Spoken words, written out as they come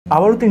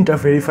আবারও 3টা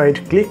verified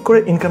click করে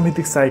ইনকাম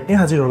ভিত্তিক সাইট নিয়ে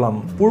হাজির হলাম।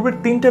 পূর্বের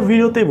 3টা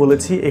ভিডিওতেই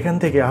বলেছি এখান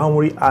থেকে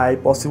আহামরি আয়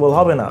পসিবল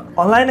হবে না।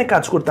 অনলাইনে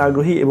কাজ করতে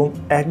আগ্রহী এবং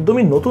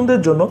একদমই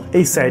নতুনদের জন্য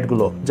এই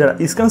সাইটগুলো, যারা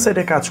স্ক্যাম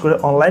সাইটে কাজ করে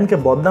অনলাইনকে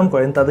বদনাম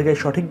করেন তাদেরকে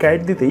সঠিক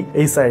গাইড দিতেই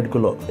এই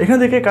সাইটগুলো। এখান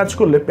থেকে কাজ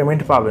করলে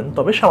পেমেন্ট পাবেন,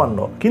 তবে সামান্য।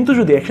 কিন্তু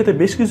যদি একসাথে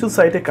বেশ কিছু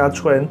সাইটে কাজ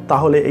করেন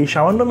তাহলে এই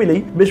সামান্য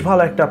মিলেই বেশ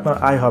ভালো একটা আপনার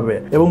আয় হবে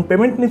এবং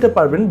পেমেন্ট নিতে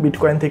পারবেন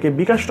বিটকয়েন থেকে,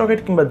 বিকাশ রকেট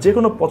কিংবা যে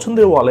কোনো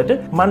পছন্দের ওয়ালেটে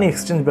মানি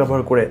এক্সচেঞ্জ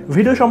ব্যবহার করে।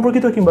 ভিডিও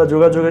সম্পর্কিত কিংবা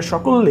যোগাযোগের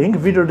সকল লিংক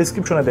ভিডিও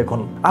ডেসক্রিপশনে দেখুন।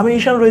 আমি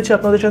ঈশান রয়েছি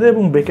আপনাদের সাথে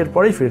এবং ব্রেকের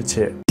পরেই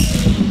ফিরছে।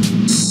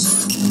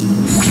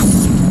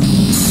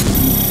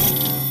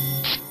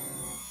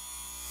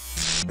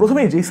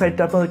 প্রথমেই যে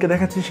সাইটটা আপনাদেরকে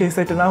দেখাচ্ছি সেই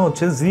সাইটের নাম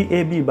হচ্ছে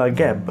GAB বা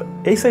গ্যাব।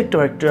 এই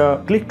সাইটটাও একটা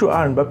ক্লিক টু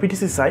আর্ন বা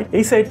পিটিসি সাইট।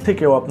 এই সাইট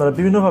থেকেও আপনারা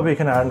বিভিন্নভাবে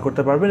এখানে আর্ন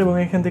করতে পারবেন এবং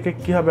এখান থেকে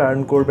কিভাবে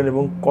আর্ন করবেন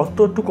এবং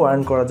কতটুকু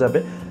আর্ন করা যাবে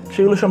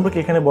সেগুলো সম্পর্কে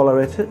এখানে বলা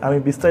রয়েছে। আমি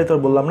বিস্তারিত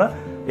বললাম না।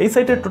 এই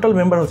সাইটের টোটাল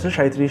মেম্বার হচ্ছে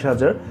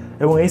 37,000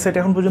 এবং এই সাইট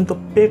এখন পর্যন্ত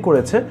পে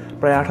করেছে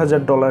প্রায়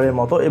 $8,000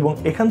 মতো এবং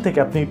এখান থেকে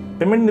আপনি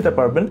পেমেন্ট নিতে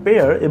পারবেন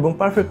পেয়ার এবং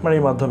পারফেক্ট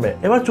মানির মাধ্যমে।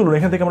 এবার চলুন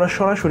এখান থেকে আমরা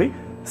সরাসরি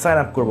সাইন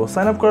আপ করবো।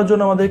 সাইন আপ করার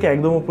জন্য আমাদেরকে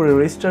একদম উপরে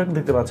রেজিস্টার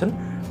দেখতে পাচ্ছেন,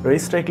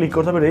 রেজিস্টারে ক্লিক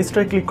করতে হবে।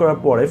 রেজিস্টারে ক্লিক করার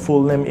পরে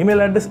full name, email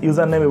address,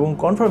 user name এবং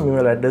কনফার্ম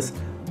ইমেল অ্যাড্রেস,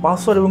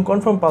 পাসওয়ার্ড এবং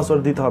কনফার্ম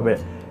পাসওয়ার্ড দিতে হবে।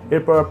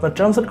 এরপর আপনার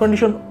টার্মস অ্যান্ড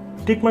কন্ডিশন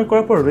টিকমার্ক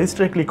করার পর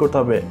রেজিস্টারে ক্লিক করতে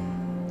হবে,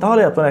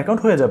 তাহলে আপনার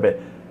অ্যাকাউন্ট হয়ে যাবে।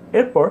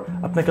 এরপর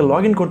আপনাকে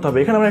লগ ইন করতে হবে।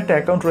 এখানে আমার একটা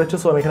অ্যাকাউন্ট রয়েছে,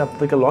 সো আমি এখানে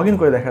আপনাদেরকে লগ ইন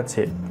করে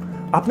দেখাচ্ছি।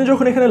 আপনি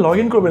যখন এখানে লগ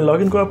ইন করবেন, লগ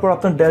ইন করার পর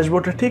আপনার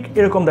ড্যাশবোর্ডে ঠিক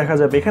এরকম দেখা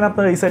যাবে। এখানে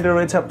আপনার এই সাইডে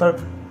রয়েছে আপনার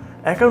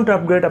অ্যাকাউন্ট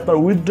আপগ্রেড, আপনার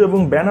উইথড্র এবং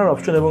ব্যানার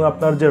অপশন এবং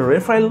আপনার যে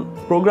রেফাইল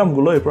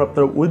প্রোগ্রামগুলো, এরপর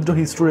আপনার উইথড্র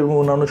হিস্ট্রি এবং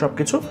অন্যান্য সব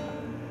কিছু।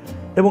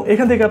 এবং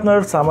এখান থেকে আপনার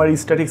সামারি,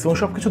 স্ট্যাটিক্স এবং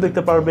সব কিছু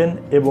দেখতে পারবেন।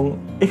 এবং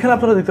এখানে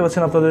আপনারা দেখতে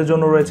পাচ্ছেন আপনাদের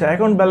জন্য রয়েছে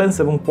অ্যাকাউন্ট ব্যালেন্স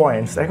এবং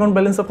পয়েন্টস। অ্যাকাউন্ট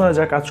ব্যালেন্স আপনারা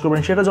যা কাজ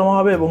করবেন সেটা জমা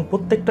হবে এবং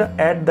প্রত্যেকটা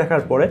অ্যাড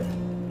দেখার পরে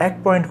 1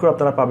 পয়েন্ট করে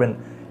আপনারা পাবেন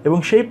এবং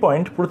সেই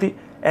পয়েন্ট প্রতি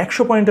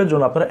 100 পয়েন্টের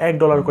জন্য আপনারা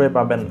 $1 করে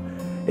পাবেন।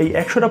 এই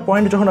 100টা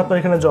পয়েন্ট যখন আপনার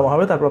এখানে জমা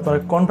হবে তারপর আপনারা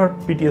কনভার্ট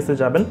পিটিএসে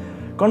যাবেন।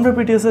 কনভার্ট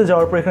পিটিএসে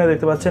যাওয়ার পর এখানে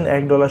দেখতে পাচ্ছেন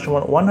 $1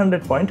 সমান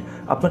 100 পয়েন্ট।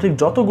 আপনার ঠিক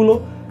যতগুলো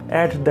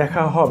অ্যাড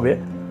দেখা হবে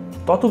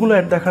ততগুলো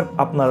অ্যাড দেখার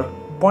আপনার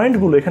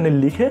পয়েন্টগুলো এখানে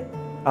লিখে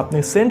আপনি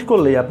সেন্ড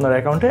করলেই আপনার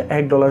অ্যাকাউন্টে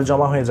 $1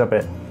 জমা হয়ে যাবে।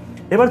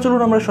 এবার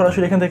চলুন আমরা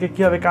সরাসরি এখান থেকে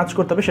কীভাবে কাজ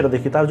করতে হবে সেটা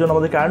দেখি। তার জন্য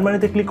আমাদেরকে আর্ন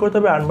মানিতে ক্লিক করতে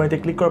হবে। আর্ন মানিতে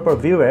ক্লিক করার পর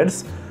ভিউ অ্যাডস।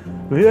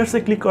 ভিউয়ার্সে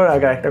ক্লিক করার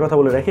আগে একটা কথা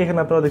বলে রাখি, এখানে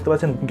আপনারা দেখতে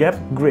পাচ্ছেন গ্যাপ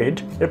গ্রেড,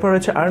 এরপর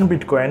হচ্ছে আর্ন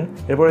বিটকয়েন,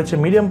 এরপর হচ্ছে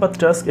মিডিয়াম পাথ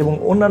টাস্ক এবং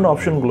অন্যান্য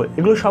অপশনগুলো।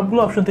 এগুলো সবগুলো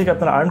অপশন থেকে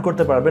আপনারা আর্ন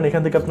করতে পারবেন।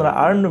 এখান থেকে আপনারা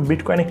আর্ন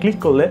বিটকয়েনে ক্লিক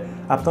করলে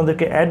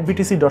আপনাদেরকে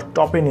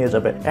adbtc.top-এ নিয়ে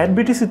যাবে।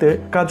 adbtc-তে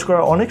কাজ করা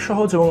অনেক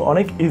সহজ এবং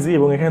অনেক ইজি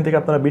এবং এখান থেকে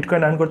আপনারা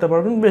বিটকয়েন আর্ন করতে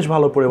পারবেন বেশ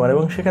ভালো পরিমাণে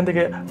এবং সেখান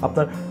থেকে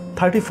আপনার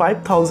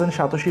 35,000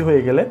 সাতোশি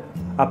হয়ে গেলে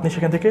আপনি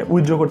সেখান থেকে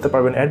উইথড্র করতে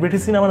পারবেন।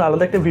 adbtc নামের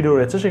আলাদা একটা ভিডিও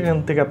রয়েছে, সেখান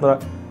থেকে আপনারা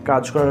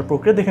কাজ করার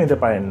প্রক্রিয়া দেখে নিতে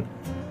পারেন।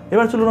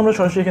 এবার চলুন আমরা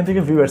সরাসরি এখান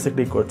থেকে ভিউয়ার্সে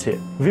ক্লিক করছি।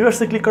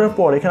 ভিউয়ার্সে ক্লিক করার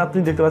পর এখানে আপনি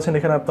দেখতে পাচ্ছেন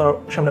এখানে আপনার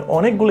সামনে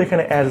অনেকগুলো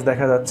এখানে অ্যাডস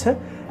দেখা যাচ্ছে।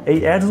 এই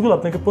অ্যাডসগুলো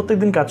আপনাকে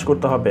প্রত্যেকদিন কাজ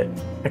করতে হবে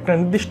একটা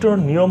নির্দিষ্ট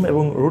নিয়ম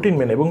এবং রুটিন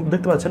মেনে। এবং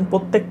দেখতে পাচ্ছেন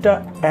প্রত্যেকটা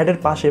অ্যাডের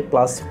পাশে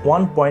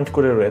 +1 পয়েন্ট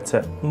করে রয়েছে,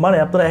 মানে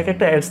আপনার এক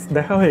একটা অ্যাডস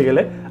দেখা হয়ে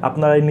গেলে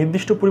আপনার এই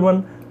নির্দিষ্ট পরিমাণ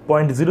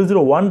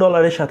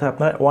 $0.001 সাথে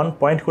আপনার 1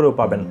 পয়েন্ট করেও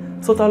পাবেন।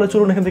 সো তাহলে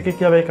চলুন এখান থেকে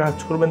কীভাবে কাজ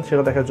করবেন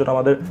সেটা দেখার জন্য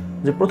আমাদের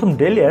যে প্রথম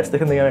ডেইলি অ্যাডস,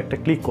 এখান থেকে আমি একটা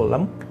ক্লিক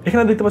করলাম।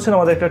 এখানে দেখতে পাচ্ছেন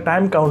আমাদের একটা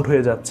টাইম কাউন্ট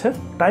হয়ে যাচ্ছে।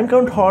 টাইম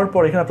কাউন্ট হওয়ার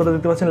পর এখানে আপনারা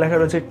দেখতে পাচ্ছেন লেখা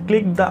রয়েছে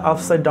click the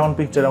upside down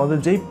picture. আমাদের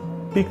যেই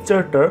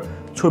পিকচারটার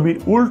ছবি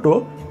উল্টো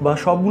বা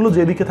সবগুলো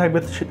যেদিকে থাকবে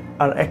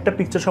আর একটা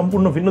পিকচার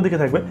সম্পূর্ণ ভিন্ন দিকে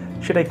থাকবে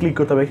সেটাই ক্লিক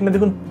করতে হবে। এখানে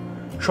দেখুন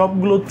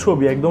সবগুলো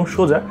ছবি একদম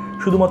সোজা,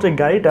 শুধুমাত্র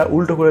গাড়িটা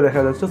উল্টো করে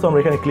দেখা যাচ্ছে। সো আমরা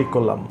এখানে ক্লিক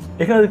করলাম।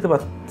 এখানে দেখতে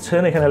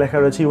পাচ্ছেন এখানে লেখা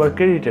রয়েছে ইউ আর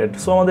ক্রেডিটেড।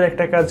 সো আমাদের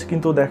একটা কাজ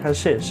কিন্তু দেখা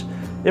শেষ।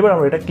 এবার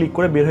আমরা এটা ক্লিক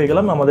করে বের হয়ে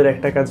গেলাম, আমাদের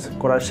একটা কাজ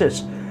করা শেষ।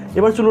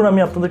 এবার চলুন আমি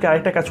আপনাদেরকে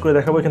আরেকটা কাজ করে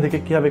দেখাবো এখান থেকে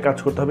কীভাবে কাজ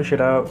করতে হবে।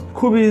 সেটা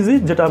খুব ইজি,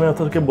 যেটা আমি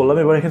আপনাদেরকে বললাম।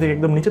 এবার এখান থেকে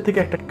একদম নিচে থেকে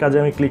একটা কাজে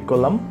আমি ক্লিক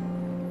করলাম।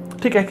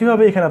 ঠিক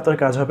একইভাবে এখানে আপনার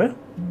কাজ হবে,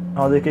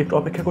 আমাদেরকে একটু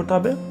অপেক্ষা করতে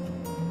হবে।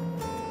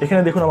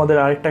 এখানে দেখুন আমাদের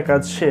আরেকটা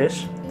কাজ শেষ।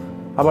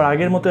 আবার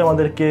আগের মতো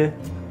আমাদেরকে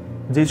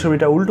যেই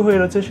ছবিটা উল্টো হয়ে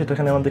রয়েছে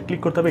সেটাখানে আমাদের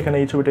ক্লিক করতে হবে। এখানে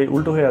এই ছবিটাই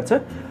উল্টো হয়ে আছে,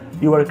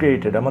 ইউ আর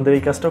ক্রিয়েটেড। আমাদের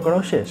এই কাজটা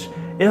করাও শেষ।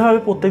 এভাবে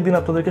প্রত্যেকদিন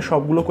আপনাদেরকে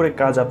সবগুলো করে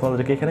কাজ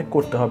আপনাদেরকে এখানে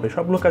করতে হবে।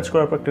 সবগুলো কাজ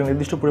করার পর একটা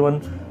নির্দিষ্ট পরিমাণ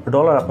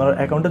 $, আপনার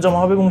অ্যাকাউন্টে জমা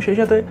হবে এবং সেই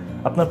সাথে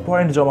আপনার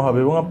পয়েন্ট জমা হবে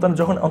এবং আপনার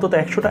যখন অন্তত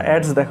 100টা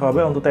অ্যাডস দেখা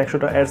হবে, অন্তত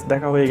 100টা অ্যাডস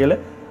দেখা হয়ে গেলে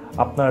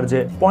আপনার যে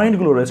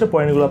পয়েন্টগুলো রয়েছে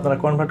পয়েন্টগুলো আপনারা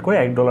কনভার্ট করে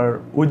 $1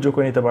 উইথড্র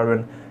করে নিতে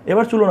পারবেন।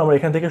 এবার চলুন আমরা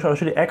এখান থেকে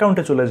সরাসরি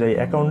অ্যাকাউন্টে চলে যাই।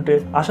 অ্যাকাউন্টে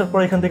আসার পর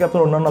এখান থেকে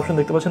আপনার অন্যান্য অপশন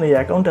দেখতে পাচ্ছেন। এই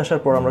অ্যাকাউন্টে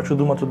আসার পর আমরা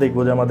শুধুমাত্র দেখবো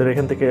যে আমাদের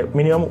এখান থেকে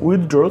মিনিমাম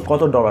উইথড্র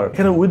কত $।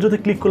 এখানে উইথড্রতে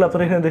ক্লিক করলে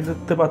আপনারা এখানে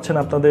দেখতে পাচ্ছেন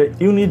আপনাদের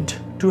you need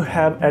to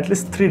have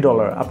at least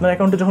 $3। আপনার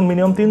অ্যাকাউন্টে যখন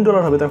মিনিমাম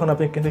 $3 হবে তখন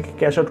আপনি এখান থেকে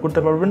ক্যাশ আউট করতে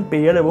পারবেন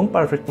পেয়ার এবং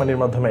পারফেক্ট মানির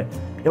মাধ্যমে।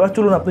 এবার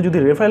চলুন আপনি যদি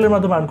রেফারেলের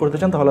মাধ্যমে আর্ন করতে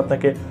চান তাহলে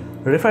আপনাকে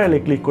রেফারেলে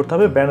ক্লিক করতে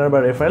হবে, ব্যানার বা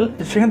রেফারেল।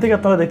 সেখান থেকে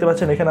আপনারা দেখতে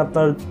পাচ্ছেন এখানে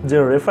আপনার যে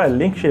রেফারেল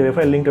লিঙ্ক, সেই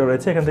রেফারেল লিঙ্কটা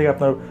রয়েছে। এখান থেকে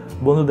আপনার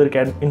বন্ধুদেরকে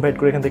ইনভাইট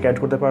করে এখান থেকে অ্যাড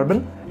করতে পারবেন।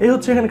 এই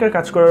হচ্ছে এখানকার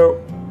কাজ করার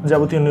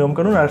যাবতীয়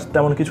নিয়মকানুন, আর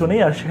তেমন কিছু নেই।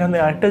 আর সেখানে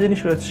আরেকটা জিনিস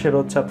রয়েছে, সেটা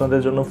হচ্ছে আপনাদের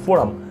জন্য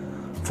ফোরাম।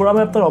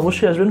 ফোরামে আপনারা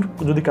অবশ্যই আসবেন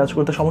যদি কাজ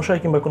করতে সমস্যা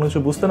হয় কিংবা কোনো কিছু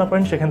বুঝতে না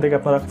পারেন, সেখান থেকে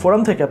আপনারা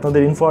ফোরাম থেকে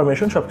আপনাদের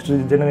ইনফরমেশন সবকিছু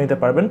জেনে নিতে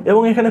পারবেন।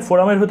 এবং এখানে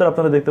ফোরামের ভিতর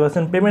আপনারা দেখতে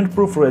পাচ্ছেন পেমেন্ট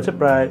প্রুফ রয়েছে,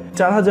 প্রায়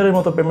 4000-এর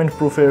মতো পেমেন্ট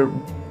প্রুফের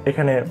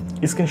এখানে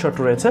স্ক্রিনশট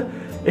রয়েছে।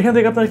 এখান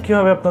থেকে আপনারা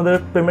কীভাবে আপনাদের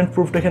পেমেন্ট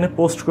প্রুফটা এখানে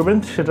পোস্ট করবেন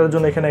সেটার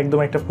জন্য এখানে একদম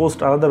একটা পোস্ট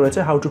আলাদা রয়েছে,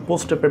 how to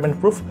post A payment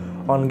proof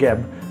on gab.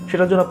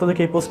 সেটার জন্য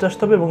আপনাদেরকে এই পোস্টে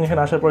আসতে হবে এবং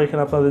এখানে আসার পর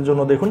এখানে আপনাদের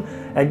জন্য দেখুন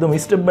একদম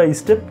স্টেপ বাই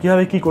স্টেপ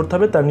কীভাবে কী করতে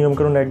হবে তার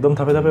নিয়মকানুন একদম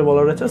ধাপে ধাপে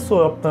বলা রয়েছে। সো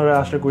আপনারা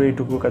আশা করি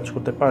এইটুকু কাজ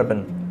করতে পারবেন।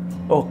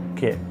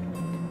 ওকে,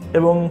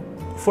 এবং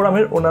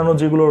ফোরামের অন্যান্য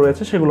যেগুলো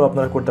রয়েছে সেগুলো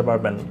আপনারা করতে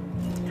পারবেন।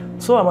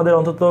 সো আমাদের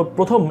অন্তত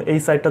প্রথম এই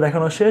সাইটটা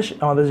দেখানো শেষ।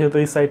 আমাদের যেহেতু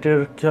এই সাইটের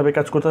কীভাবে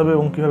কাজ করতে হবে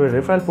এবং কীভাবে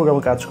রেফারেল প্রোগ্রাম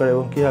কাজ করে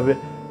এবং কীভাবে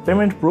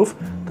পেমেন্ট প্রুফ,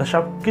 তা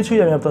সব কিছুই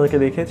আমি আপনাদেরকে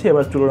দেখিয়েছি।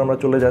 এবার আমরা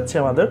চলে যাচ্ছি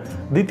আমাদের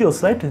দ্বিতীয়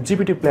সাইট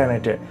জিপিটি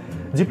প্ল্যানেটে।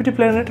 জিপিটি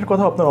প্ল্যানেটের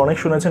কথা আপনারা অনেক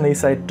শুনেছেন। এই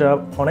সাইটটা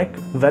অনেক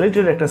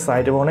ভ্যালিডেড একটা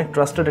সাইট এবং অনেক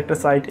ট্রাস্টেড একটা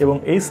সাইট, এবং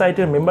এই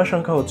সাইটের মেম্বার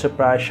সংখ্যা হচ্ছে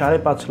প্রায়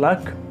 5.5 লাখ।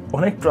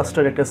 অনেক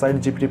ট্রাস্টেড একটা সাইট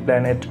জিপিটি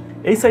প্ল্যানেট।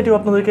 এই সাইটেও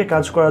আপনাদেরকে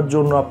কাজ করার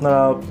জন্য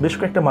আপনারা বেশ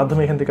কয়েকটা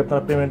মাধ্যমে এখান থেকে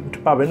আপনারা পেমেন্ট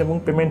পাবেন, এবং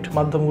পেমেন্ট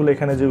মাধ্যমগুলো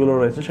এখানে যেগুলো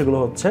রয়েছে সেগুলো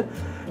হচ্ছে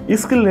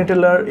skill,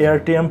 Neteller,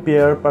 ARTM,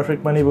 pair,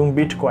 perfect মানি এবং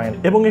বিটকয়েন।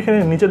 এবং এখানে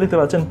নিচে দেখতে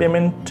পাচ্ছেন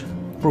পেমেন্ট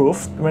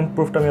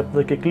প্রুফটা আমি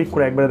আপনাদেরকে ক্লিক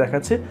করে একবারে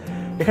দেখাচ্ছি।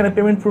 এখানে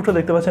পেমেন্ট প্রুফটা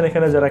দেখতে পাচ্ছেন,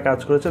 এখানে যারা কাজ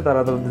করেছে তারা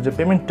তাদের যে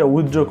পেমেন্টটা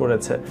উইথড্র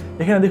করেছে,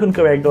 এখানে দেখুন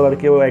কেউ $1,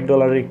 কেউ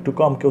 $1 একটু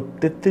কম, কেউ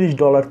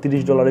 $33,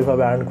 $30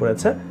 এভাবে আর্ন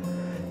করেছে।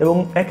 এবং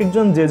এক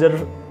একজন যে যার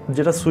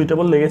যেটা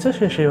সুইটেবল লেগেছে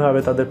সে সেভাবে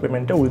তাদের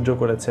পেমেন্টটা উইথড্র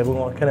করেছে, এবং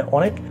এখানে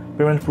অনেক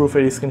পেমেন্ট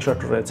প্রুফের স্ক্রিনশট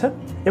রয়েছে।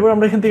 এবার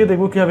আমরা এখান থেকে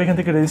দেখবো কীভাবে এখান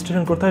থেকে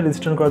রেজিস্ট্রেশন করতে হয়।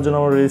 রেজিস্ট্রেশন করার জন্য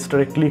আমরা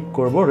রেজিস্টারে ক্লিক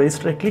করবো।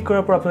 রেজিস্টারে ক্লিক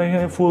করার পর আপনার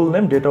এখানে full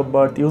name, date of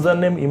birth, user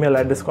name, email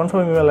address,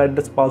 confirm email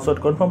address, password,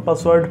 confirm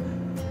password,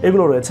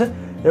 এগুলো রয়েছে।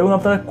 এবং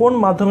আপনারা কোন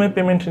মাধ্যমে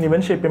পেমেন্ট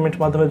নেবেন সেই পেমেন্ট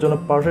মাধ্যমের জন্য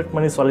পারফেক্ট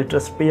মানি, solid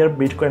trust, pair,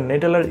 bitcoin,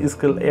 Neteller,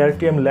 skill,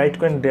 ARTM,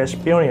 Litecoin, dash,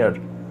 pioneer,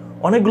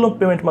 অনেকগুলো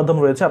পেমেন্ট মাধ্যম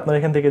রয়েছে। আপনারা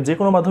এখান থেকে যে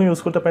কোনো মাধ্যমে ইউজ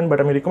করতে পারেন, বাট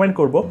আমি রিকমেন্ড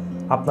করবো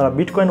আপনারা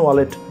বিটকয়েন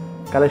ওয়ালেট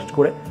কালেক্ট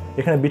করে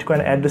এখানে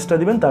বিটকয়েন অ্যাড্রেসটা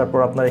দিবেন, তারপর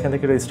আপনারা এখান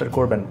থেকে রেজিস্টার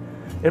করবেন।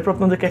 এরপর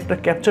আপনাদেরকে একটা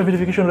ক্যাপচা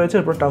ভেরিফিকেশন রয়েছে,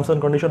 এরপর টার্মস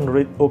অ্যান্ড কন্ডিশন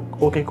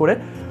ওকে করে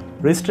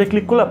রেজিস্টারে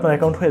ক্লিক করলে আপনার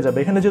অ্যাকাউন্ট হয়ে যাবে।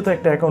 এখানে যেহেতু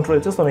একটা অ্যাকাউন্ট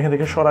রয়েছে তো আমি এখান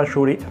থেকে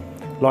সরাসরি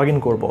লগ ইন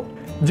করবো।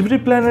 জিপিটি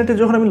প্ল্যানেটে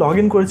যখন আমি লগ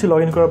ইন করেছি,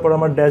 লগ ইন করার পর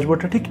আমার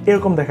ড্যাশবোর্ডটা ঠিক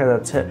এরকম দেখা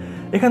যাচ্ছে।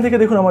 এখান থেকে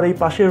দেখুন আমার এই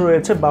পাশে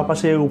রয়েছে, বা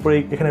পাশে উপরে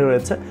এখানে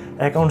রয়েছে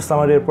অ্যাকাউন্ট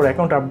সামারি, এরপর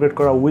অ্যাকাউন্ট আপগ্রেড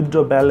করা, উইথড্র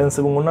ব্যালেন্স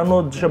এবং অন্যান্য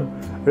যেসব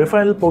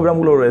রেফারেল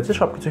প্রোগ্রামগুলো রয়েছে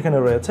সব কিছু এখানে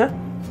রয়েছে।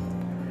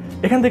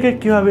 এখান থেকে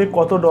কীভাবে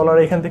কত ডলার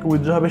এখান থেকে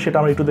উইথড্র হবে সেটা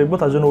আমরা একটু দেখবো।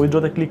 তার জন্য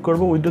উইথড্রতে ক্লিক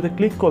করবো। উইথড্রতে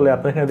ক্লিক করলে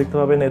আপনার এখানে দেখতে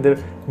পাবেন এদের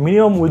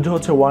মিনিমাম উইথড্র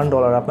হচ্ছে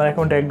 $1। আপনার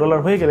অ্যাকাউন্টে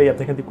 $1 হয়ে গেলেই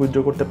আপনি এখান থেকে উইথড্র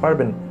করতে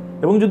পারবেন।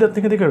 এবং যদি আপনি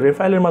এখান থেকে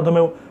রেফারেলের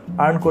মাধ্যমেও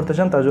আর্ন করতে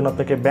চান তার জন্য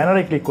আপনাকে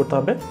ব্যানারে ক্লিক করতে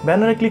হবে।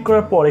 ব্যানারে ক্লিক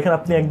করার পর এখানে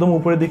আপনি একদম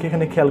উপরের দিকে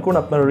এখানে খেয়াল করুন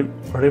আপনার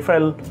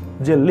রেফারেল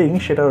যে লিঙ্ক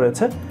সেটা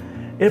রয়েছে।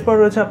 এরপর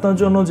রয়েছে আপনার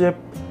জন্য যে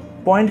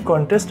পয়েন্ট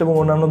কন্টেস্ট এবং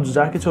অন্যান্য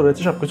যা কিছু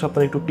রয়েছে সব কিছু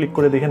আপনারা একটু ক্লিক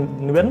করে দেখে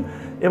নেবেন।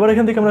 এবার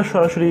এখান থেকে আমরা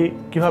সরাসরি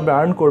কীভাবে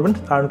আর্ন করবেন,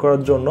 আর্ন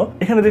করার জন্য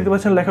এখানে দেখতে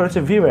পাচ্ছেন লেখা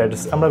রয়েছে ভিউ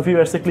অ্যাডস। আমরা ভিউ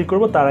অ্যাডসে ক্লিক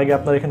করবো। তার আগে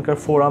আপনার এখানকার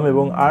ফোরাম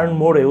এবং আর্ন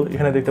মোরেও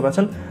এখানে দেখতে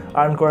পাচ্ছেন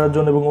আর্ন করার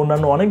জন্য, এবং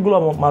অন্যান্য অনেকগুলো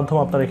মাধ্যম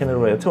আপনার এখানে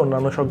রয়েছে,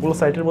 অন্যান্য সবগুলো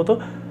সাইটের মতো।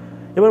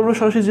 এবার আমরা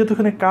সরাসরি যেহেতু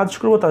এখানে কাজ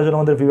করবো তার জন্য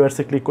আমাদের ভিউ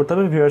অ্যাডসে ক্লিক করতে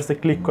হবে। ভিউ অ্যাডসে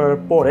ক্লিক করার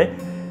পরে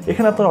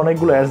এখানে আপনারা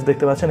অনেকগুলো অ্যাডস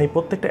দেখতে পাচ্ছেন। এই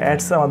প্রত্যেকটা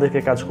অ্যাডসে আমাদেরকে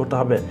কাজ করতে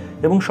হবে,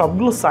 এবং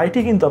সবগুলো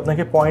সাইটই কিন্তু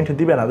আপনাকে পয়েন্ট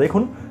দিবে না।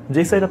 দেখুন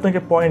যেই সাইট আপনাকে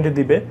পয়েন্ট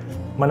দিবে,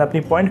 মানে আপনি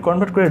পয়েন্ট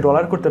কনভার্ট করে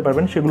ডলার করতে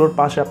পারবেন, সেগুলোর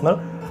পাশে আপনার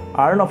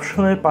আর্ন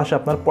অপশনের পাশে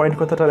আপনার পয়েন্ট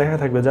কথাটা লেখা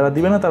থাকবে। যারা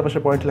দিবে না তার পাশে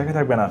পয়েন্ট লেখা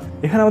থাকবে না।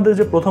 এখানে আমাদের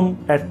যে প্রথম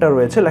অ্যাডটা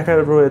রয়েছে লেখা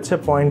রয়েছে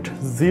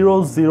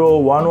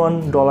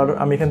 $0.0011।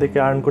 আমি এখান থেকে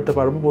আর্ন করতে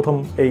পারবো প্রথম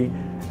এই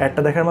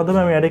অ্যাডটা দেখার মাধ্যমে।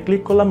 আমি অ্যাডে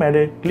ক্লিক করলাম।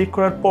 অ্যাডে ক্লিক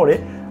করার পরে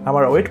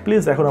আমার ওয়েট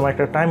প্লিজ, এখন আমার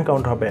একটা টাইম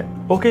কাউন্ট হবে।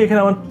 ওকে, এখানে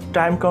আমার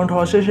টাইম কাউন্ট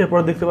হওয়া শেষ। এরপর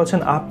দেখতে পাচ্ছেন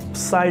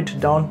আপসাইড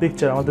ডাউন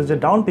পিকচার, আমাদের যে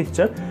ডাউন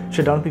পিকচার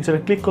সেই ডাউন পিকচারে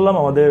ক্লিক করলাম।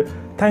 আমাদের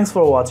থ্যাঙ্কস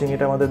ফর ওয়াচিং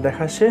এটা আমাদের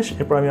দেখা শেষ।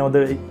 এরপর আমি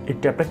আমাদের এই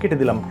ট্যাবটা কেটে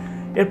দিলাম।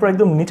 এরপর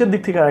একদম নিচের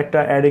দিক থেকে আরেকটা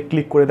অ্যাডে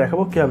ক্লিক করে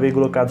দেখাবো কীভাবে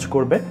এগুলো কাজ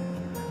করবে।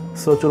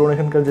 সো চলুন,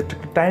 এখানকার যে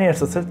টাইনি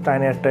অ্যাডস আছে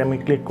টাইনি অ্যাডটায় আমি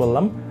ক্লিক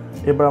করলাম।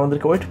 এবার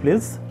আমাদেরকে ওয়েট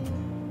প্লিজ,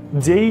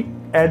 যেই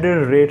অ্যাডের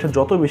রেট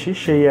যত বেশি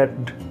সেই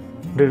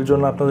অ্যাডের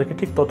জন্য আপনাদেরকে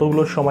ঠিক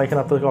ততগুলো সময় এখানে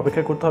আপনাদেরকে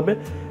অপেক্ষা করতে হবে।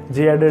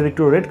 যে অ্যাডের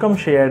একটু রেট কম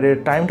সেই অ্যাডের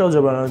টাইমটাও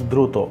যাবে অনেক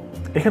দ্রুত।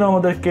 এখানে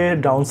আমাদেরকে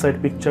ডাউন সাইড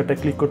পিকচারটা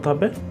ক্লিক করতে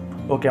হবে।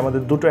 ওকে,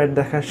 আমাদের দুটো অ্যাড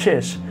দেখা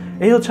শেষ।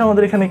 এই হচ্ছে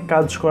আমাদের এখানে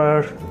কাজ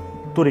করার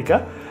তরিকা।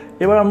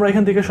 এবার আমরা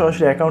এখান থেকে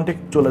সরাসরি অ্যাকাউন্টে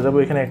চলে যাব।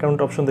 এখানে অ্যাকাউন্ট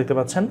অপশন দেখতে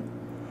পাচ্ছেন।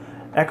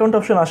 অ্যাকাউন্ট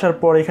অপশন আসার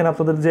পর এখানে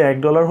আপনাদের যে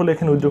 $1 হলে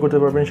এখানে উইথড্র করতে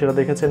পারবেন সেটা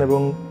দেখেছেন,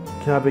 এবং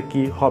কীভাবে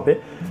কী হবে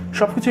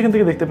সব কিছু এখান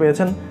থেকে দেখতে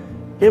পেয়েছেন।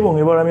 এবং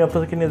এবার আমি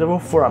আপনাদেরকে নিয়ে যাবো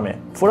ফোরামে।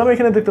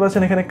 এখানে দেখতে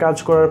পাচ্ছেন এখানে কাজ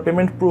করার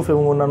পেমেন্ট প্রুফ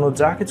এবং অন্যান্য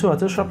যা কিছু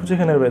আছে সব কিছু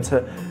এখানে রয়েছে,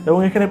 এবং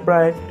এখানে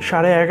প্রায়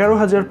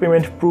 11,500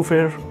 পেমেন্ট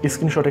প্রুফের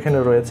স্ক্রিনশট এখানে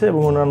রয়েছে,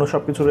 এবং অন্যান্য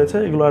সব কিছু রয়েছে।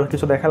 এগুলো আর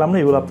কিছু দেখালাম না,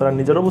 এগুলো আপনারা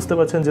নিজেরাও বুঝতে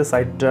পারছেন যে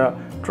সাইটটা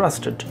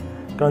ট্রাস্টেড,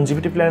 কারণ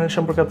জিপিটি প্ল্যানেট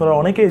সম্পর্কে আপনারা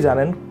অনেকেই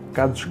জানেন,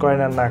 কাজ করেন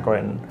আর না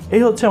করেন।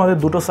 এই হচ্ছে আমাদের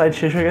দুটো সাইট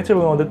শেষ হয়ে গেছে,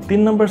 এবং আমাদের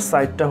 3 নম্বর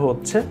সাইটটা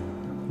হচ্ছে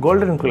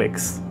GoldenClix।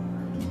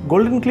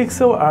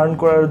 GoldenClixেও আর্ন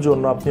করার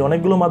জন্য আপনি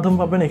অনেকগুলো মাধ্যম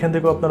পাবেন। এখান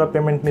থেকেও আপনারা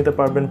পেমেন্ট নিতে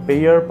পারবেন,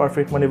 পেয়ার,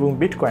 পারফেক্ট মানি এবং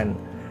বিটকয়েন।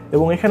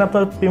 এবং এখানে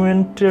আপনার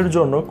পেমেন্টের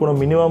জন্য কোনো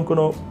মিনিমাম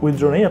কোনো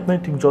উইথড্র নেই। আপনি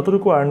ঠিক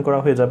যতটুকু আর্ন করা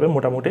হয়ে যাবে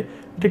মোটামুটি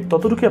ঠিক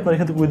ততটুকুই আপনার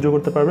এখান থেকে উইথড্র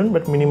করতে পারবেন,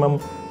 বাট মিনিমাম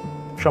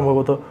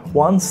সম্ভবত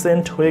 1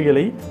 সেন্ট হয়ে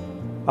গেলেই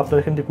আপনার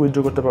এখান থেকে উইথড্র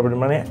করতে পারবেন,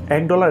 মানে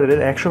 $1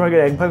 100 ভাগের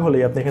 1 ভাগ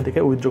হলেই আপনি এখান থেকে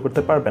উইথড্র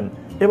করতে পারবেন।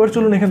 এবার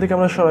চলুন এখান থেকে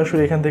আমরা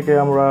সরাসরি এখান থেকে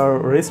আমরা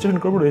রেজিস্ট্রেশন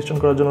করবো। রেজিস্ট্রেশন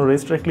করার জন্য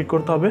রেজিস্টারে ক্লিক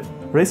করতে হবে।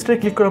 রেজিস্টারে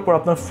ক্লিক করার পর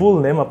আপনার ফুল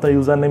নেম, আপনার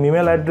ইউজার নেম,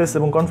 ইমেল অ্যাড্রেস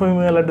এবং কনফার্ম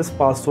ইমেল অ্যাড্রেস,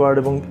 পাসওয়ার্ড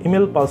এবং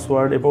ইমেল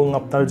পাসওয়ার্ড এবং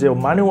আপনার যে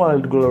মানি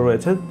ওয়ালেটগুলো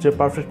রয়েছে, যে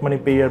পারফেক্ট মানি,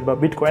 পেয়ার বা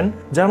বিটকয়েন,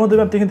 যার মধ্যে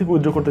আপনি এখান থেকে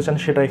উইথড্র করতে চান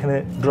সেটা এখানে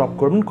ড্রপ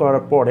করবেন।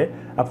 করার পরে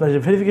আপনার যে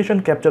ভেরিফিকেশন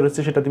ক্যাপচার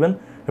হচ্ছে সেটা দিবেন।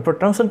 এরপর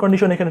টার্মস অ্যান্ড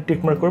কন্ডিশন এখানে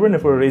টিকমার্ক করবেন।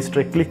 এরপর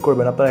রেজিস্টারে ক্লিক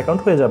করবেন, আপনার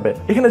অ্যাকাউন্ট হয়ে যাবে।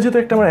 এখানে যেহেতু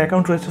একটা আমার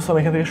অ্যাকাউন্ট রয়েছে, সো আমি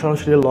এখান থেকে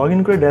সরাসরি লগ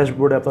ইন করে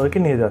ড্যাশবোর্ডে আপনাদেরকে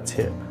নিয়ে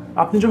যাচ্ছে।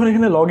 আপনি যখন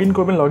এখানে লগ ইন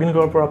করবেন, লগ ইন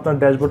করার পর আপনার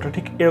ড্যাশবোর্ডটা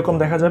ঠিক এরকম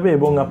দেখা যাবে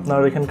এবং আপনার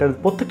এখানকার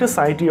প্রত্যেকটা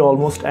সাইটই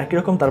অলমোস্ট একই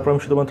রকম। তারপর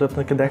আমি শুধুমাত্র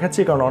আপনাকে দেখাচ্ছি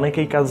কারণ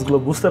অনেকেই কাজগুলো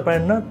বুঝতে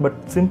পারেন না, বাট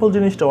সিম্পল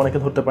জিনিসটা অনেকে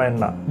ধরতে পারেন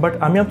না। বাট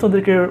আমি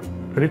আপনাদেরকে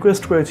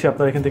রিকোয়েস্ট করেছি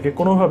আপনারা এখান থেকে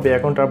কোনোভাবে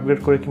অ্যাকাউন্ট আপগ্রেড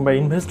করে কিংবা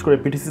ইনভেস্ট করে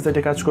পিটিসি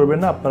সাইটে কাজ করবেন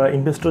না। আপনারা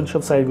ইনভেস্টর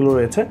যেসব সাইটগুলো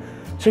রয়েছে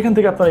সেখান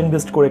থেকে আপনারা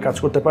ইনভেস্ট করে কাজ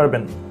করতে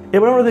পারবেন।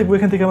 এবার আমরা দেখবো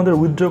এখান থেকে আমাদের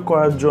উইথড্র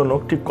করার জন্য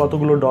ঠিক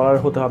কতগুলো ডলার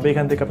হতে হবে।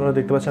 এখান থেকে আপনারা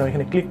দেখতে পাচ্ছেন, আমি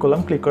এখানে ক্লিক করলাম।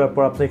 ক্লিক করার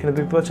পর আপনি এখানে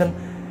দেখতে পাচ্ছেন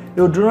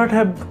you do not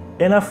have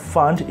enough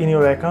fund in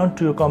your account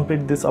to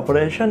complete this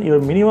operation, your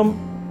minimum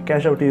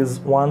cash out is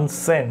 1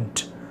 cent,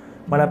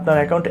 মানে আপনার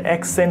অ্যাকাউন্টে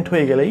 1 সেন্ট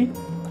হয়ে গেলেই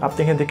আপনি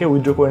এখান থেকে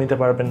উইথড্র করে নিতে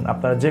পারবেন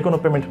আপনার যে কোনো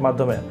পেমেন্টের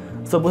মাধ্যমে।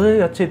 সো বোঝা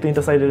যাচ্ছে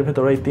তিনটা সাইটের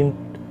ভেতরে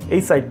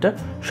এই সাইটটা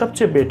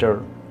সবচেয়ে বেটার।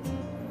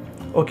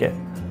 ওকে,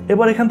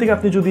 এবার এখান থেকে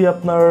আপনি যদি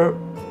আপনার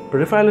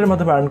রেফারেলের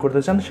মাধ্যমে আর্ন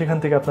করতে চান, সেখান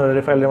থেকে আপনারা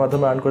রেফারেলের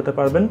মাধ্যমে আর্ন করতে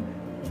পারবেন।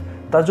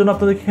 তার জন্য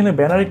আপনাদেরকে এখানে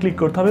ব্যানারে ক্লিক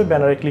করতে হবে।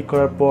 ব্যানারে ক্লিক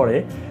করার পরে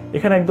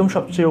এখানে একদম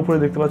সবচেয়ে উপরে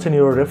দেখতে পাচ্ছেন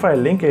ইউর রেফারেল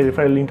লিঙ্ক। এই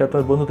রেফারেল লিঙ্কটা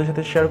আপনার বন্ধুদের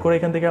সাথে শেয়ার করে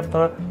এখান থেকে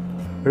আপনারা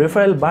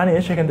রেফারেল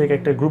বানিয়ে সেখান থেকে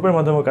একটা গ্রুপের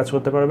মাধ্যমে কাজ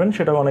করতে পারবেন,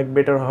 সেটা অনেক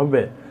বেটার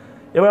হবে।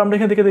 এবার আমরা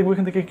এখান থেকে দেখবো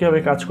এখান থেকে কীভাবে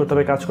কাজ করতে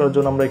হবে। কাজ করার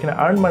জন্য আমরা এখানে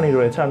আর্ন মানি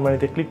রয়েছে, আর্ন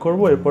মানিতে ক্লিক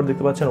করবো। এরপর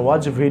দেখতে পাচ্ছেন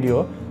watch video,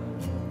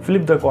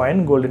 flip the coin,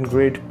 golden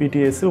grade,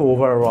 পিটিএসি,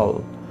 overall,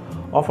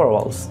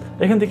 অফারওয়ালস।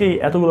 এখান থেকে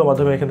এতগুলোর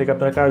মাধ্যমে এখান থেকে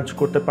আপনারা কাজ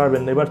করতে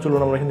পারবেন। এবার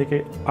চলুন আমরা এখান থেকে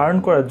আর্ন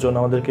করার জন্য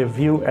আমাদেরকে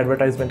ভিউ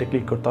অ্যাডভার্টাইজমেন্টে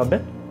ক্লিক করতে হবে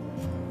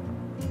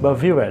বা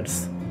ভিউ অ্যাডস,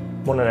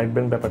 মনে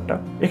রাখবেন ব্যাপারটা।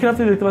 এখানে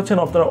আপনি দেখতে পাচ্ছেন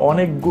আপনার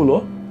অনেকগুলো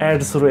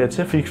অ্যাডস রয়েছে,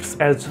 ফিক্সড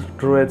অ্যাডস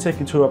রয়েছে,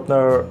 কিছু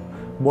আপনার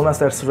বোনাস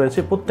অ্যাডস রয়েছে।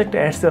 প্রত্যেকটা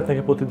অ্যাডসে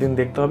আপনাকে প্রতিদিন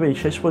দেখতে হবে। এই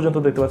শেষ পর্যন্ত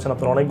দেখতে পাচ্ছেন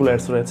আপনার অনেকগুলো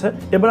অ্যাডস রয়েছে।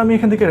 এবার আমি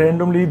এখান থেকে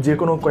র্যান্ডমলি যে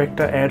কোনো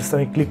কয়েকটা অ্যাডস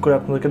আমি ক্লিক করে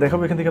আপনাদেরকে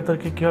দেখাবো এখান থেকে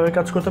আপনাদেরকে কীভাবে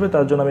কাজ করতে হবে।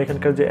 তার জন্য আমি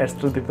এখানকার যে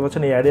অ্যাডসটা দেখতে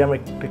পাচ্ছেন এই অ্যাডে আমি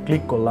একটা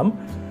ক্লিক করলাম।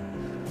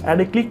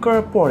 অ্যাডে ক্লিক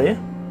করার পরে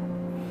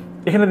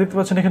এখানে দেখতে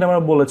পাচ্ছেন এখানে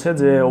আমার বলেছে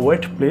যে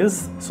ওয়েট প্লিজ।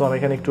 সো আমি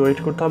এখানে একটু ওয়েট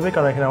করতে হবে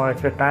কারণ এখানে আমার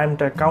একটা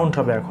টাইমটা কাউন্ট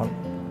হবে এখন।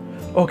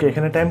 ওকে,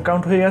 এখানে টাইম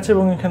কাউন্ট হয়ে গেছে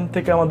এবং এখান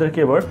থেকে আমাদেরকে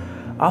এবার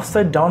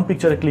আপসাইড ডাউন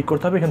পিকচারে ক্লিক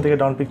করতে হবে। এখান থেকে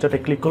ডাউন পিকচারে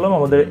ক্লিক করলাম,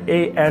 আমাদের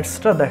এই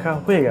অ্যাডসটা দেখা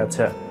হয়ে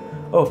গেছে।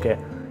 ওকে,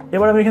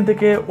 এবার আমি এখান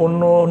থেকে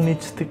অন্য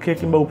নিচ থেকে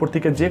কিংবা উপর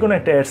থেকে যে কোনো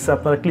একটা অ্যাডসে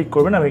আপনারা ক্লিক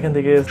করবেন। আমি এখান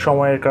থেকে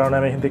সময়ের কারণে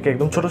আমি এখান থেকে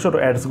একদম ছোটো ছোটো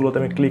অ্যাডসগুলোতে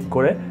আমি ক্লিক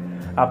করে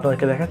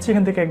আপনাদেরকে দেখাচ্ছি।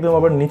 এখান থেকে একদম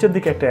আবার নিচের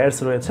দিকে একটা অ্যাডস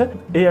রয়েছে,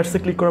 এই অ্যাডসে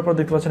ক্লিক করার পর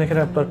দেখতে পাচ্ছেন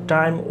এখানে আপনার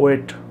টাইম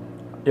ওয়েট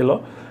এলো,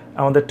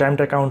 আমাদের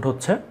টাইমটা কাউন্ট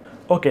হচ্ছে।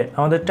 ওকে,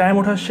 আমাদের টাইম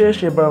ওঠা শেষ।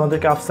 এবার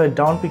আমাদেরকে আপসাইড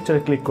ডাউন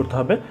পিকচারে ক্লিক করতে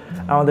হবে,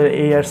 আমাদের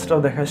এই অ্যাডসটাও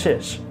দেখা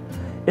শেষ।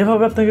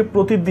 এভাবে আপনাকে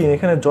প্রতিদিন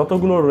এখানে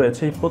যতগুলো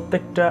রয়েছে এই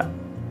প্রত্যেকটা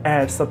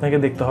অ্যাডস আপনাকে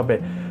দেখতে হবে।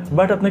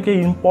 বাট আপনাকে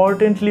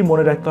ইম্পর্টেন্টলি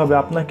মনে রাখতে হবে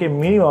আপনাকে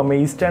মিনিমাম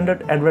এই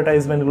স্ট্যান্ডার্ড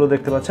অ্যাডভার্টাইজমেন্টগুলো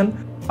দেখতে পাচ্ছেন,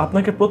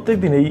 আপনাকে প্রত্যেক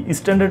দিন এই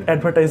স্ট্যান্ডার্ড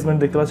অ্যাডভার্টাইজমেন্ট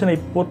দেখতে পাচ্ছেন, এই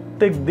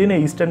প্রত্যেক দিন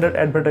এই স্ট্যান্ডার্ড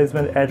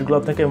অ্যাডভার্টাইজমেন্ট অ্যাডগুলো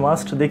আপনাকে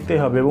মাস্ট দেখতেই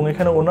হবে। এবং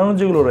এখানে অন্যান্য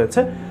যেগুলো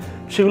রয়েছে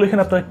সেগুলো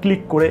এখানে আপনারা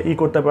ক্লিক করে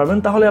করতে পারবেন,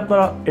 তাহলে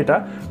আপনারা এটা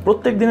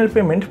প্রত্যেক দিনের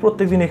পেমেন্ট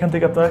প্রত্যেক দিন এখান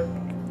থেকে আপনারা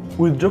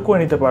উইথড্র করে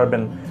নিতে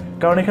পারবেন।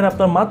 কারণ এখানে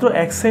আপনার মাত্র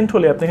 1 সেন্ট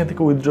হলে আপনি এখান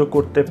থেকে উইথড্র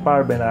করতে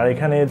পারবেন। আর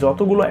এখানে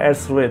যতগুলো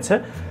অ্যাডস রয়েছে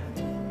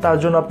তার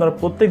জন্য আপনারা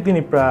প্রত্যেক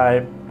দিনই প্রায়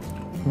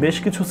বেশ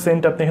কিছু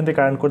সেন্ট আপনি এখান থেকে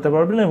আর্ন করতে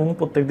পারবেন এবং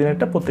প্রত্যেক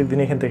দিন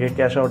এখান থেকে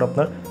ক্যাশ আউট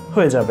আপনার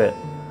হয়ে যাবে।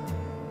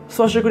 সো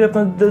আশা করি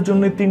আপনাদের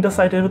জন্য এই 3টা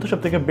সাইটের ভিতরে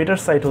সবথেকে বেটার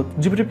সাইট হচ্ছে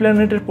জিপিটি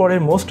প্ল্যানেটের পরে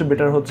মোস্ট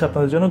বেটার হচ্ছে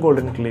আপনাদের জন্য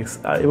GoldenClix।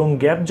 এবং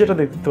গ্যাপ যেটা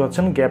দেখতে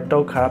পাচ্ছেন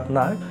গ্যাপটাও খারাপ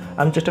না।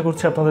 আমি চেষ্টা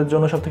করছি আপনাদের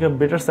জন্য সবথেকে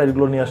বেটার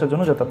সাইটগুলো নিয়ে আসার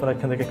জন্য, যাতে আপনারা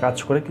এখান থেকে কাজ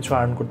করে কিছু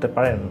আর্ন করতে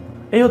পারেন।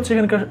 এই হচ্ছে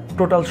এখানকার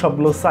টোটাল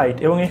সবগুলো সাইট।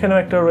 এবং এখানেও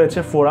একটা রয়েছে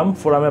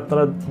ফোরামে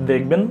আপনারা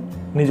দেখবেন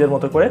নিজের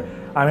মতো করে,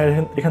 আমি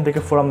এখান থেকে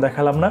ফোরাম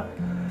দেখালাম না।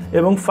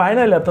 এবং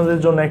ফাইনালি আপনাদের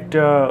জন্য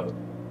একটা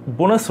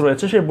বোনাস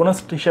রয়েছে, সেই বোনাস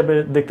হিসাবে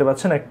দেখতে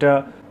পাচ্ছেন একটা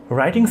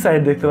রাইটিং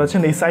সাইট দেখতে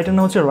পাচ্ছেন। এই সাইটের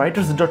নাম হচ্ছে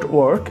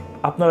writers.org।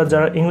 আপনারা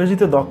যারা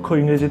ইংরেজিতে দক্ষ,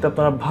 ইংরেজিতে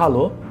আপনারা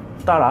ভালো,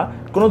 তারা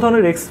কোনো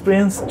ধরনের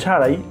এক্সপিরিয়েন্স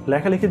ছাড়াই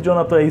লেখালেখির জন্য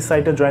আপনারা এই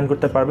সাইটে জয়েন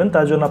করতে পারবেন।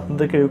 তার জন্য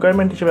আপনাদেরকে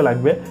রিকোয়ারমেন্ট হিসেবে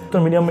লাগবে তো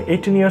মিনিমাম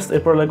 18 ইয়ার্স,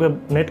 এরপর লাগবে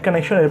নেট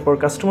কানেকশন, এরপর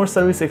কাস্টমার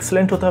সার্ভিস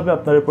এক্সেলেন্ট হতে হবে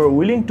আপনার, এরপর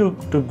willing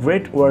to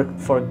great work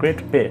for great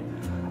pay.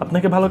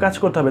 আপনাকে ভালো কাজ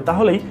করতে হবে,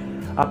 তাহলেই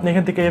আপনি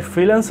এখান থেকে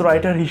ফ্রিল্যান্স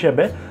রাইটার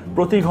হিসেবে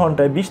প্রতি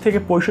ঘন্টায় $20 থেকে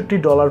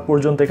 $65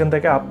 পর্যন্ত এখান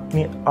থেকে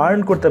আপনি আর্ন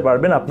করতে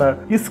পারবেন আপনার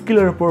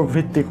স্কিলের উপর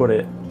ভিত্তি করে।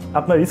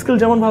 আপনার স্কিল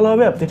যেমন ভালো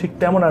হবে আপনি ঠিক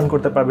তেমন আর্ন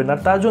করতে পারবেন। আর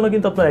তার জন্য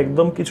কিন্তু আপনার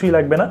একদম কিছুই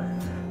লাগবে না,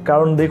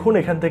 কারণ দেখুন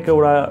এখান থেকে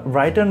ওরা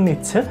রাইটার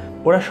নিচ্ছে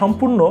ওরা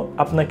সম্পূর্ণ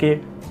আপনাকে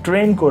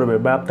ট্রেন করবে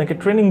বা আপনাকে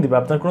ট্রেনিং দিবে,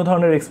 আপনার কোনো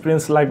ধরনের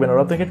এক্সপিরিয়েন্স লাগবে না,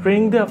 ওরা আপনাকে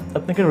ট্রেনিং দিয়ে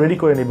আপনাকে রেডি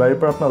করে নিবে,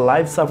 এরপর আপনার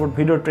live support,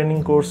 video training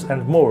course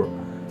and more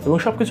এবং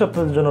সব কিছু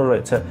আপনাদের জন্য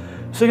রয়েছে।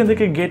 সেখান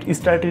থেকে গেট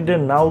স্টার্টেড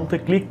নাওতে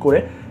ক্লিক করে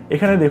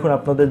এখানে দেখুন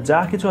আপনাদের যা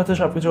কিছু আছে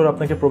সব কিছু ওরা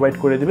আপনাকে প্রোভাইড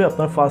করে দিবে।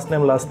 আপনার ফার্স্ট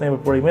নেম, লাস্ট নেম,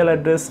 এরপর email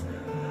address,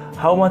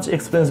 how much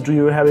expense do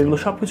you have, এগুলো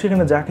সব কিছু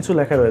এখানে যা কিছু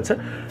লেখা রয়েছে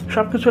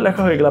সব কিছু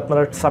লেখা হয়ে গেলে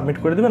আপনারা সাবমিট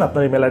করে দেবেন,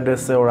 আপনার ইমেল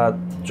অ্যাড্রেসে ওরা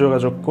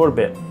যোগাযোগ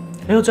করবে।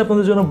 এই হচ্ছে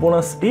আপনাদের জন্য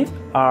বোনাস ই।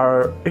 আর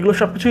এগুলো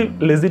সব কিছুই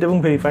লেজিট এবং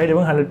ভেরিফাইড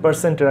এবং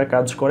 100% এরা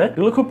কাজ করে,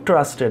 এগুলো খুব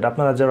ট্রাস্টেড।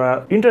 আপনারা যারা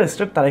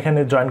ইন্টারেস্টেড তারা এখানে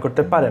জয়েন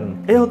করতে পারেন।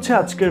 এই হচ্ছে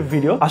আজকের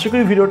ভিডিও। আশা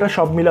করি ভিডিওটা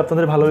সব মিলে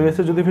আপনাদের ভালো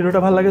লেগেছে। যদি ভিডিওটা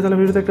ভালো লাগে তাহলে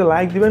ভিডিওতে একটা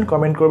লাইক দিবেন,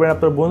 কমেন্ট করবেন,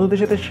 আপনার বন্ধুদের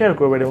সাথে শেয়ার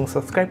করবেন এবং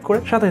সাবস্ক্রাইব করে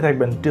সাথে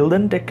থাকবেন। Till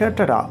then, take care,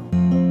 tata.